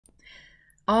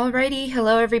Alrighty,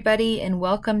 hello everybody, and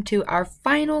welcome to our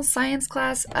final science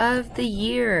class of the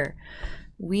year.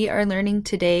 We are learning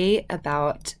today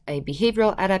about a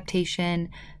behavioral adaptation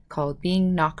called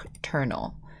being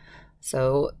nocturnal.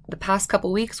 So the past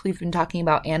couple weeks we've been talking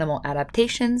about animal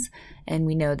adaptations, and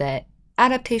we know that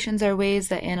adaptations are ways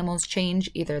that animals change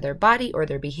either their body or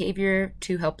their behavior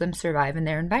to help them survive in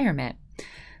their environment.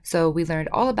 So we learned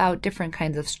all about different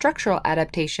kinds of structural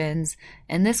adaptations,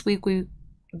 and this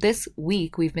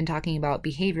week we've been talking about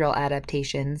behavioral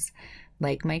adaptations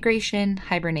like migration,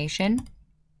 hibernation,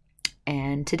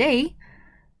 and today,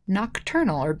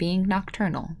 nocturnal or being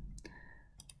nocturnal.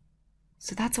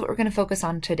 So that's what we're going to focus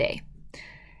on today.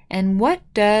 And what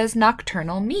does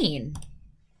nocturnal mean?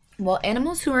 Well,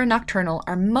 animals who are nocturnal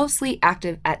are mostly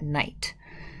active at night.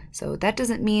 So that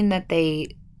doesn't mean that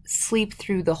they sleep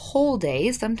through the whole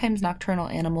day. Sometimes nocturnal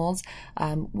animals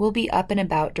will be up and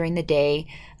about during the day,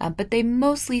 but they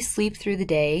mostly sleep through the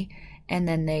day, and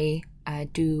then they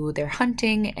do their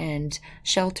hunting and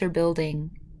shelter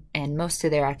building and most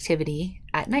of their activity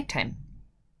at nighttime.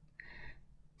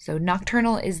 So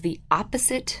nocturnal is the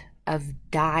opposite of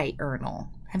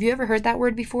diurnal. Have you ever heard that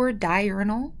word before,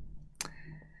 diurnal?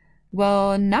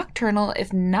 Well, nocturnal,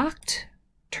 if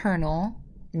nocturnal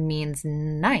means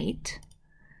night,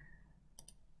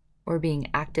 or being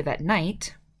active at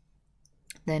night,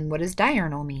 then what does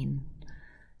diurnal mean?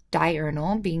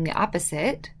 Diurnal, being the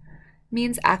opposite,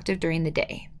 means active during the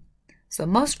day. So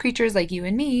most creatures like you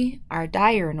and me are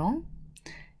diurnal,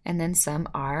 and then some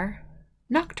are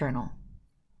nocturnal.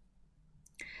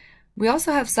 We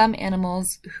also have some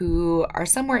animals who are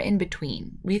somewhere in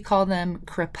between. We call them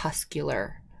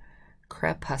crepuscular.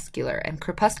 And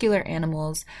crepuscular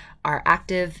animals are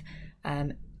active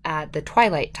at the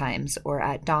twilight times or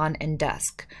at dawn and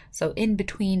dusk, so in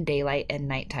between daylight and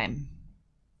nighttime.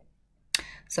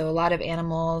 So a lot of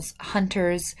animals,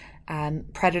 hunters,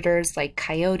 predators like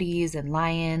coyotes and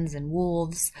lions and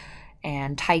wolves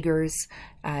and tigers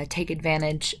take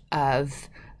advantage of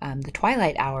the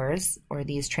twilight hours, or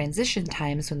these transition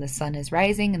times when the sun is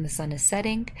rising and the sun is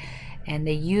setting, and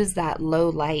they use that low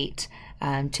light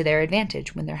to their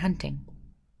advantage when they're hunting.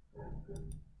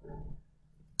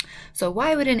 So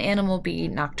why would an animal be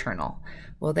nocturnal?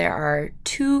 Well, there are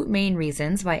two main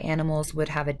reasons why animals would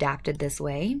have adapted this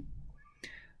way.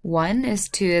 One is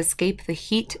to escape the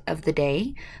heat of the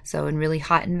day. So in really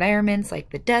hot environments like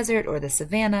the desert or the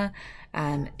savanna,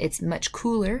 it's much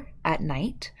cooler at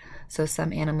night. So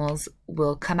some animals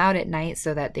will come out at night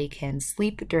so that they can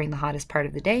sleep during the hottest part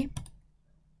of the day.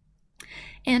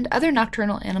 And other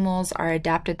nocturnal animals are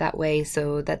adapted that way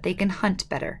so that they can hunt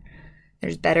better.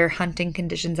 There's better hunting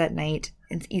conditions at night,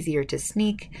 it's easier to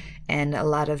sneak, and a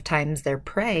lot of times their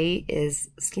prey is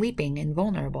sleeping and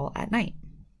vulnerable at night.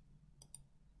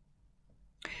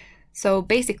 So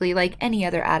basically, like any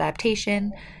other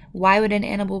adaptation, why would an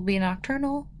animal be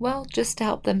nocturnal? Well, just to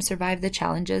help them survive the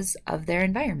challenges of their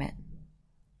environment.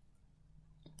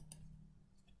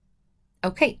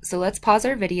 Okay, so let's pause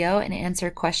our video and answer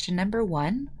question number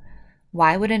 1.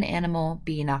 Why would an animal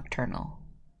be nocturnal?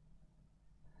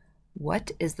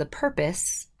 What is the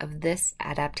purpose of this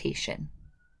adaptation?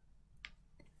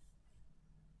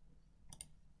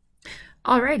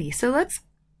 Alrighty, so let's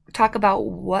talk about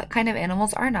what kind of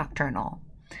animals are nocturnal.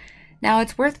 Now,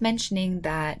 it's worth mentioning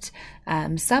that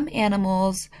some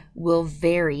animals will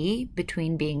vary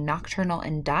between being nocturnal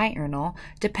and diurnal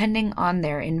depending on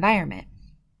their environment.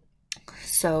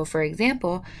 So, for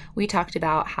example, we talked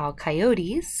about how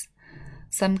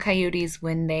some coyotes,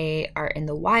 when they are in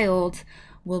the wild,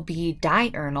 will be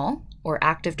diurnal or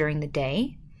active during the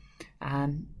day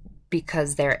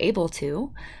because they're able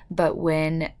to, but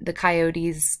when the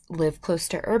coyotes live close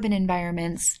to urban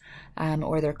environments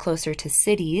or they're closer to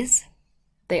cities,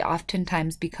 they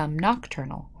oftentimes become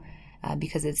nocturnal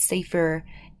because it's safer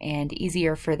and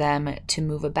easier for them to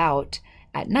move about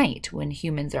at night when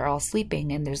humans are all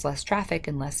sleeping and there's less traffic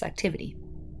and less activity.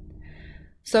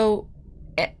 So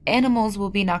animals will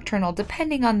be nocturnal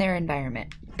depending on their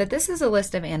environment. But this is a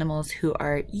list of animals who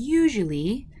are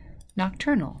usually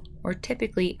nocturnal or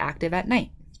typically active at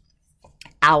night.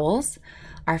 Owls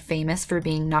are famous for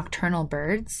being nocturnal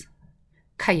birds.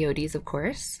 Coyotes, of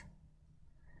course.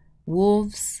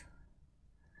 Wolves,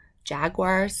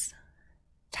 jaguars,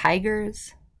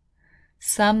 tigers,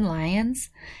 some lions.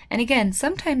 And again,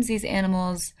 sometimes these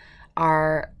animals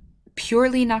are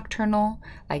purely nocturnal,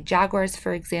 like jaguars,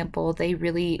 for example. They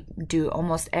really do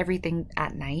almost everything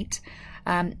at night.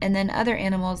 And then other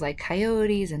animals like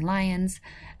coyotes and lions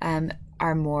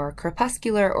are more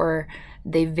crepuscular, or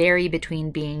they vary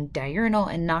between being diurnal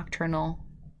and nocturnal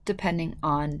depending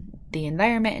on the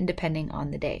environment and depending on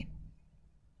the day.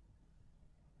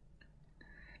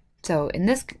 So in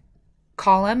this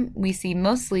column, we see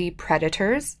mostly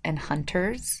predators and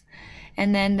hunters.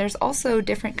 And then there's also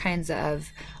different kinds of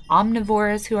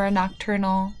omnivores who are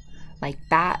nocturnal, like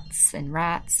bats and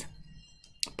rats,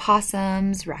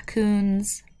 possums,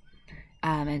 raccoons,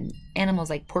 and animals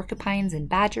like porcupines and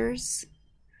badgers.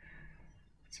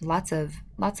 So lots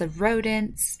of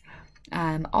rodents,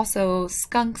 also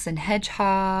skunks and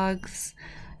hedgehogs,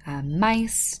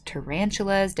 mice,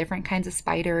 tarantulas, different kinds of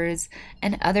spiders,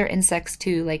 and other insects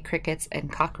too, like crickets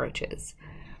and cockroaches.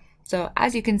 So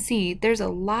as you can see, there's a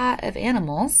lot of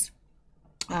animals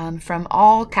from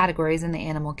all categories in the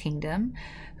animal kingdom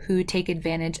who take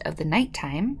advantage of the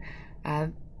nighttime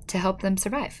to help them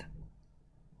survive.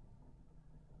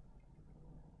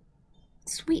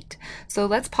 Sweet. So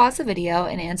let's pause the video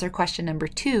and answer question number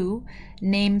 2.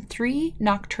 Name 3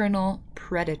 nocturnal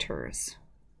predators.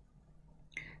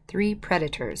 3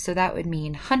 predators. So that would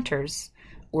mean hunters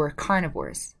or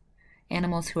carnivores,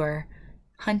 animals who are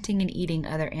hunting and eating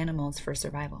other animals for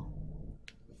survival.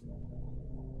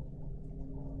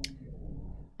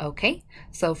 Okay,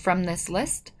 so from this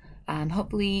list,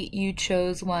 hopefully you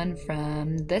chose one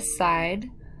from this side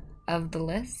of the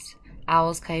list.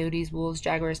 Owls, coyotes, wolves,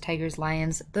 jaguars, tigers,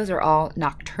 lions, those are all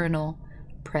nocturnal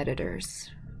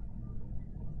predators.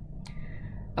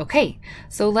 Okay,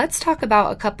 so let's talk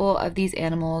about a couple of these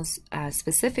animals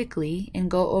specifically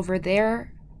and go over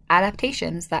their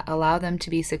adaptations that allow them to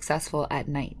be successful at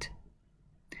night.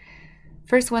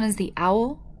 First one is the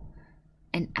owl,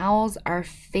 and owls are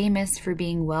famous for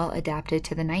being well adapted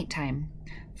to the nighttime.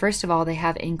 First of all, they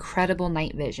have incredible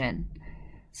night vision.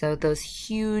 So those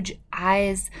huge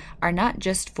eyes are not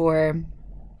just for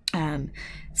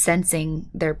sensing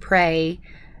their prey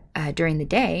during the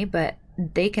day, but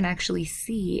they can actually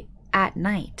see at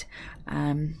night.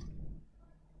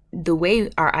 The way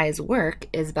our eyes work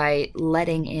is by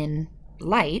letting in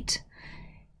light,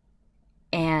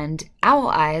 and owl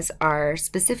eyes are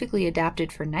specifically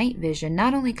adapted for night vision,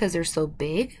 not only because they're so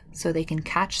big, so they can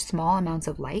catch small amounts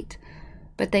of light,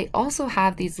 but they also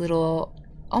have these little,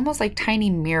 almost like tiny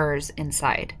mirrors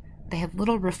inside. They have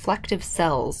little reflective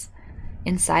cells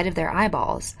inside of their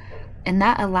eyeballs, and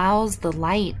that allows the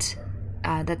light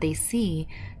that they see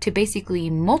to basically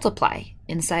multiply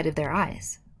inside of their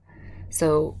eyes.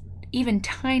 So even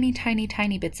tiny, tiny,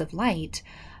 tiny bits of light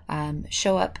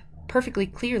show up perfectly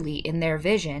clearly in their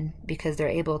vision because they're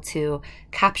able to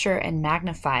capture and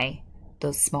magnify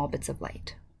those small bits of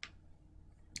light.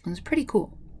 It's pretty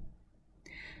cool.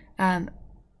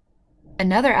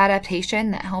 Another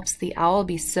adaptation that helps the owl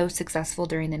be so successful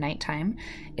during the nighttime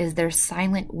is their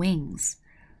silent wings.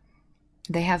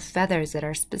 They have feathers that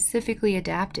are specifically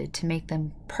adapted to make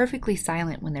them perfectly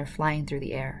silent when they're flying through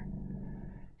the air.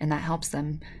 And that helps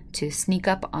them to sneak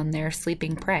up on their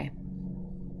sleeping prey.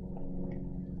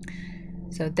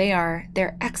 So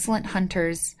they're excellent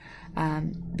hunters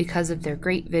because of their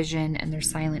great vision and their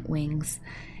silent wings.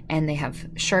 And they have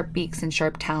sharp beaks and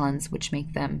sharp talons, which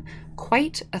make them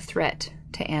quite a threat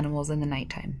to animals in the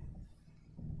nighttime.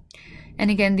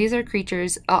 And again, these are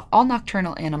creatures, all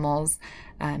nocturnal animals.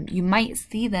 You might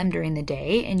see them during the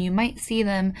day, and you might see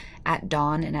them at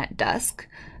dawn and at dusk.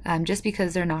 Just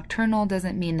because they're nocturnal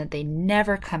doesn't mean that they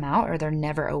never come out or they're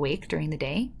never awake during the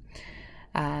day.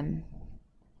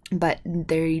 But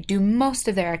they do most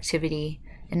of their activity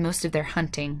and most of their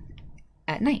hunting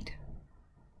at night.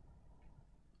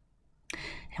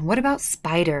 And what about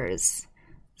spiders?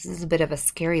 This is a bit of a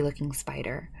scary looking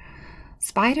spider.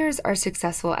 Spiders are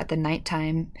successful at the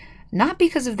nighttime, not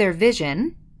because of their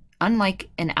vision. Unlike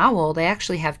an owl, they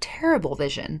actually have terrible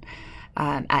vision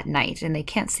at night, and they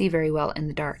can't see very well in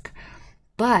the dark.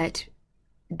 But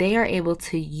they are able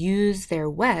to use their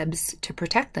webs to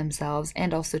protect themselves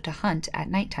and also to hunt at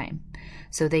nighttime.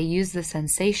 So they use the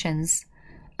sensations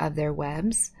of their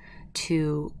webs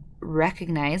to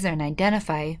recognize and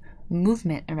identify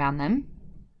movement around them,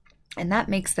 and that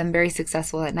makes them very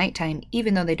successful at nighttime,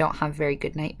 even though they don't have very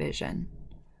good night vision.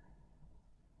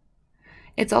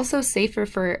 It's also safer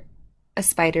for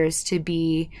spiders to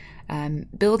be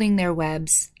building their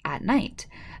webs at night.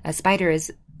 A spider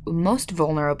is most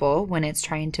vulnerable when it's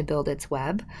trying to build its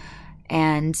web,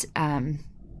 and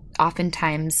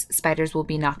oftentimes spiders will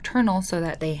be nocturnal so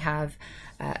that they have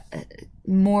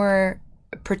more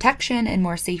protection and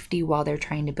more safety while they're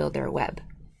trying to build their web.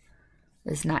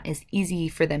 It's not as easy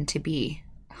for them to be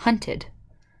hunted.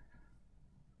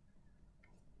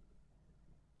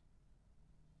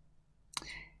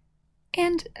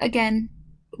 And again,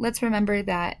 let's remember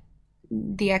that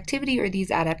the activity or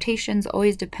these adaptations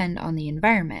always depend on the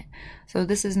environment. So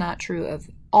this is not true of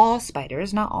all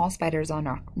spiders. Not all spiders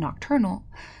are nocturnal,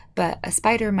 but a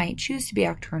spider might choose to be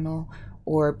nocturnal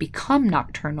or become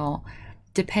nocturnal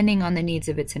depending on the needs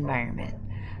of its environment.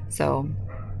 So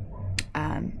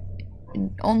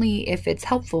only if it's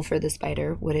helpful for the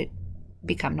spider would it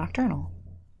become nocturnal.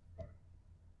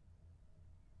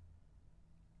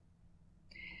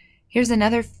 Here's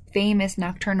another famous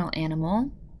nocturnal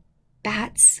animal,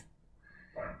 bats.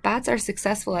 Bats are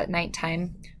successful at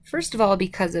nighttime, first of all,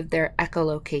 because of their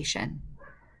echolocation.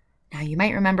 Now, you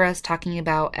might remember us talking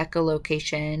about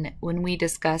echolocation when we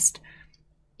discussed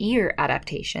ear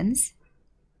adaptations,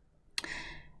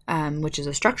 which is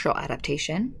a structural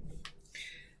adaptation.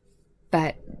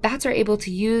 But bats are able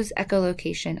to use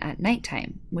echolocation at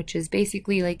nighttime, which is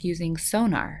basically like using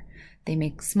sonar. They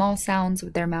make small sounds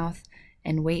with their mouth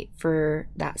and wait for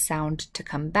that sound to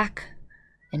come back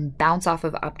and bounce off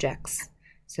of objects.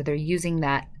 So they're using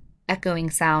that echoing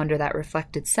sound or that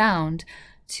reflected sound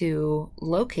to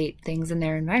locate things in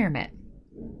their environment.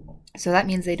 So that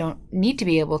means they don't need to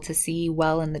be able to see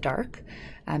well in the dark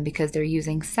because they're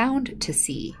using sound to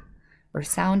see, or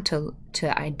sound to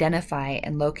identify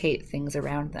and locate things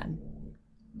around them.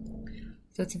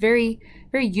 So it's a very,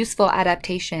 very useful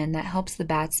adaptation that helps the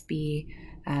bats be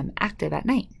active at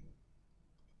night.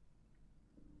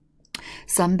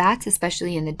 Some bats,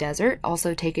 especially in the desert,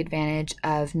 also take advantage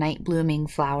of night blooming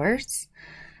flowers.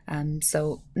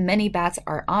 So many bats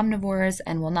are omnivores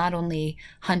and will not only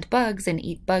hunt bugs and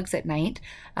eat bugs at night,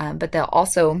 but they'll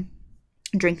also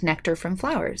drink nectar from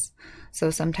flowers. So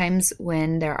sometimes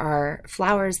when there are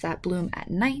flowers that bloom at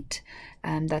night,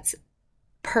 that's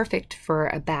perfect for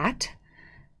a bat,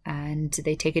 and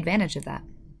they take advantage of that.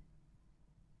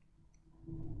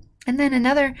 And then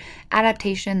another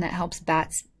adaptation that helps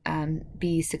bats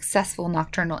be successful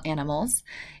nocturnal animals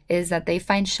is that they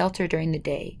find shelter during the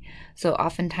day. So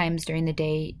oftentimes during the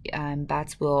day,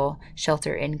 bats will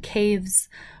shelter in caves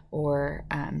or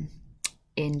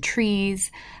in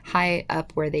trees high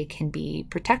up where they can be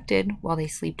protected while they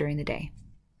sleep during the day.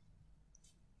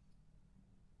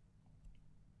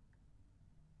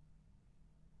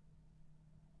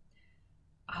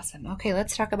 Awesome. Okay,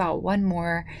 let's talk about one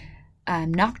more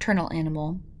nocturnal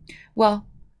animal. Well,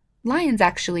 lions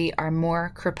actually are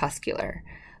more crepuscular.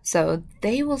 So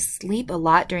they will sleep a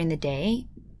lot during the day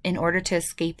in order to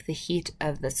escape the heat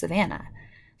of the savanna.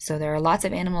 So there are lots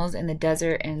of animals in the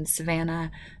desert and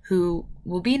savanna who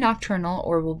will be nocturnal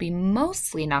or will be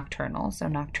mostly nocturnal, so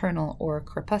nocturnal or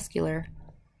crepuscular,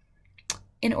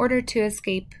 in order to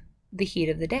escape the heat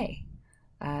of the day.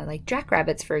 Like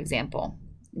jackrabbits, for example,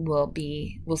 will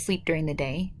sleep during the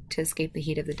day to escape the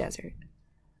heat of the desert.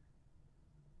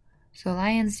 So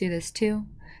lions do this too.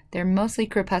 They're mostly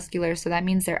crepuscular, so that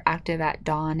means they're active at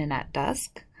dawn and at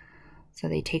dusk. So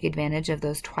they take advantage of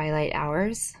those twilight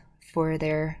hours for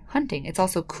their hunting. It's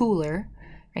also cooler,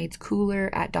 right? It's cooler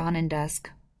at dawn and dusk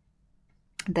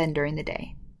than during the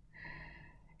day.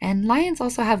 And lions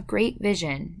also have great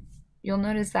vision. You'll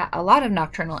notice that a lot of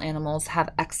nocturnal animals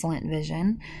have excellent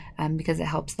vision because it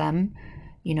helps them.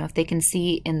 You know, if they can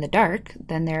see in the dark,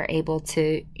 then they're able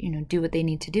to, do what they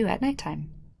need to do at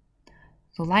nighttime.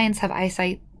 So lions have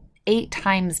eyesight 8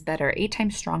 times better, 8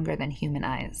 times stronger than human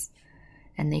eyes.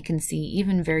 And they can see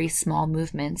even very small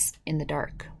movements in the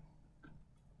dark.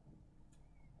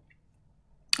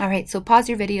 All right, so pause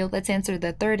your video. Let's answer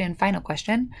the third and final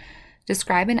question.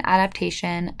 Describe an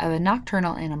adaptation of a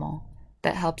nocturnal animal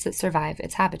that helps it survive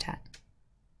its habitat.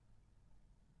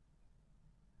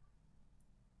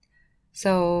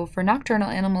 So for nocturnal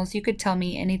animals, you could tell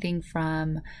me anything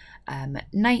from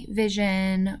night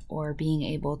vision or being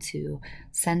able to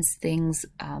sense things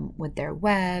with their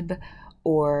web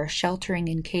or sheltering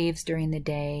in caves during the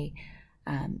day.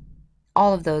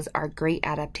 All of those are great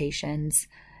adaptations.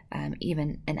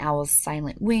 Even an owl's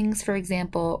silent wings, for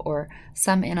example, or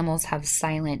some animals have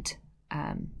silent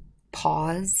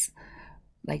paws,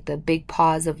 like the big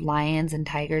paws of lions and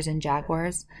tigers and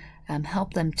jaguars,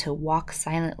 help them to walk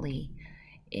silently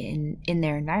in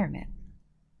their environment.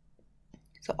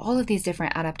 So all of these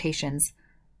different adaptations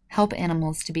help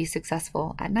animals to be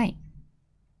successful at night.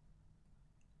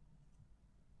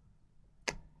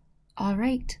 All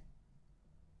right.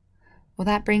 Well,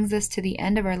 that brings us to the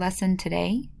end of our lesson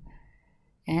today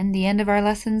and the end of our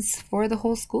lessons for the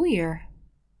whole school year.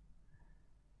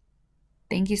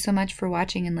 Thank you so much for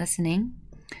watching and listening.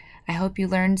 I hope you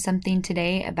learned something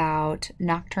today about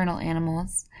nocturnal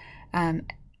animals.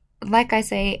 Like I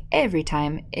say every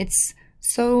time, it's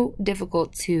so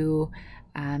difficult to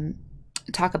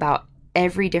talk about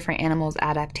every different animal's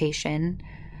adaptation.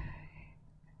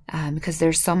 because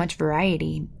there's so much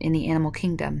variety in the animal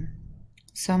kingdom.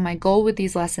 So my goal with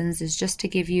these lessons is just to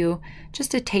give you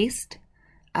just a taste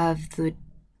of the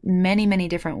many, many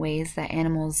different ways that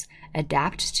animals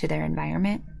adapt to their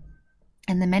environment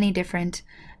and the many different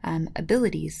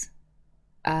abilities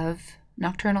of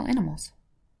nocturnal animals.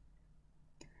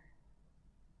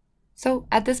 So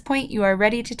at this point, you are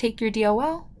ready to take your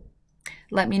DOL.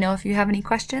 Let me know if you have any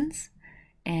questions,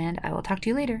 and I will talk to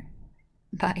you later.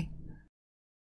 Bye.